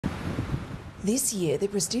This year, the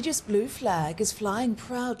prestigious blue flag is flying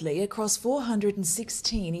proudly across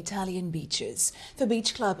 416 Italian beaches. For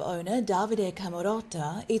beach club owner Davide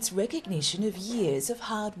Camorotta, it's recognition of years of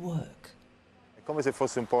hard work. È come se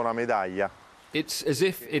fosse un po' una medaglia. It's as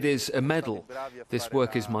if it is a medal. This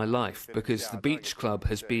work is my life, because the beach club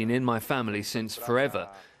has been in my family since forever,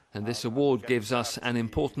 and this award gives us an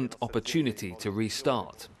important opportunity to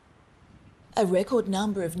restart. A record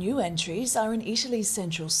number of new entries are in Italy's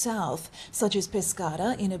central south, such as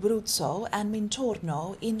Pescara in Abruzzo and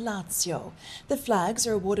Mintorno in Lazio. The flags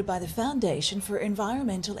are awarded by the Foundation for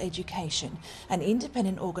Environmental Education, an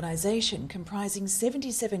independent organisation comprising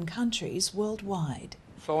 77 countries worldwide.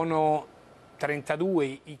 There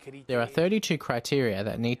are 32 criteria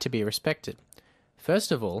that need to be respected.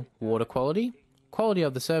 First of all, water quality, quality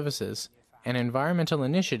of the services, and environmental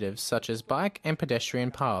initiatives such as bike and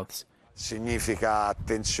pedestrian paths.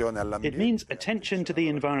 It means attention to the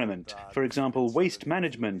environment, for example, waste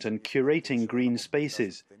management and curating green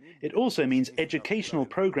spaces. It also means educational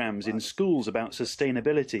programs in schools about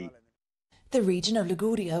sustainability. The region of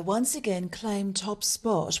Liguria once again claimed top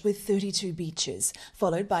spot with 32 beaches,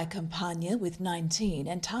 followed by Campania with 19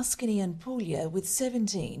 and Tuscany and Puglia with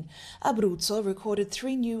 17. Abruzzo recorded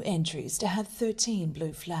 3 new entries to have 13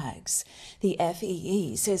 blue flags. The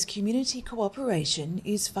FEE says community cooperation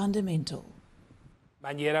is fundamental.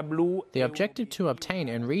 The objective to obtain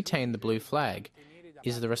and retain the blue flag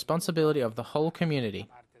is the responsibility of the whole community,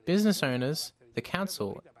 business owners, the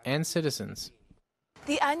council and citizens.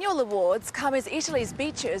 The annual awards come as Italy's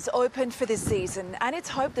beaches opened for this season, and it's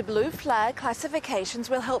hoped the blue flag classifications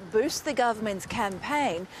will help boost the government's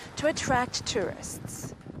campaign to attract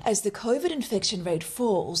tourists. As the COVID infection rate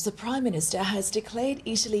falls, the Prime Minister has declared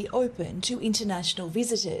Italy open to international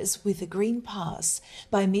visitors with a green pass.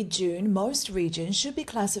 By mid-June, most regions should be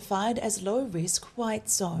classified as low-risk white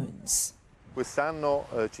zones.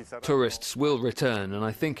 Tourists will return, and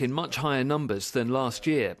I think in much higher numbers than last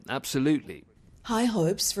year, absolutely. High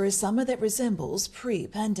hopes for a summer that resembles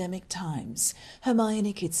pre-pandemic times.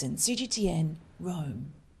 Hermione Kitson, CGTN,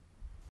 Rome.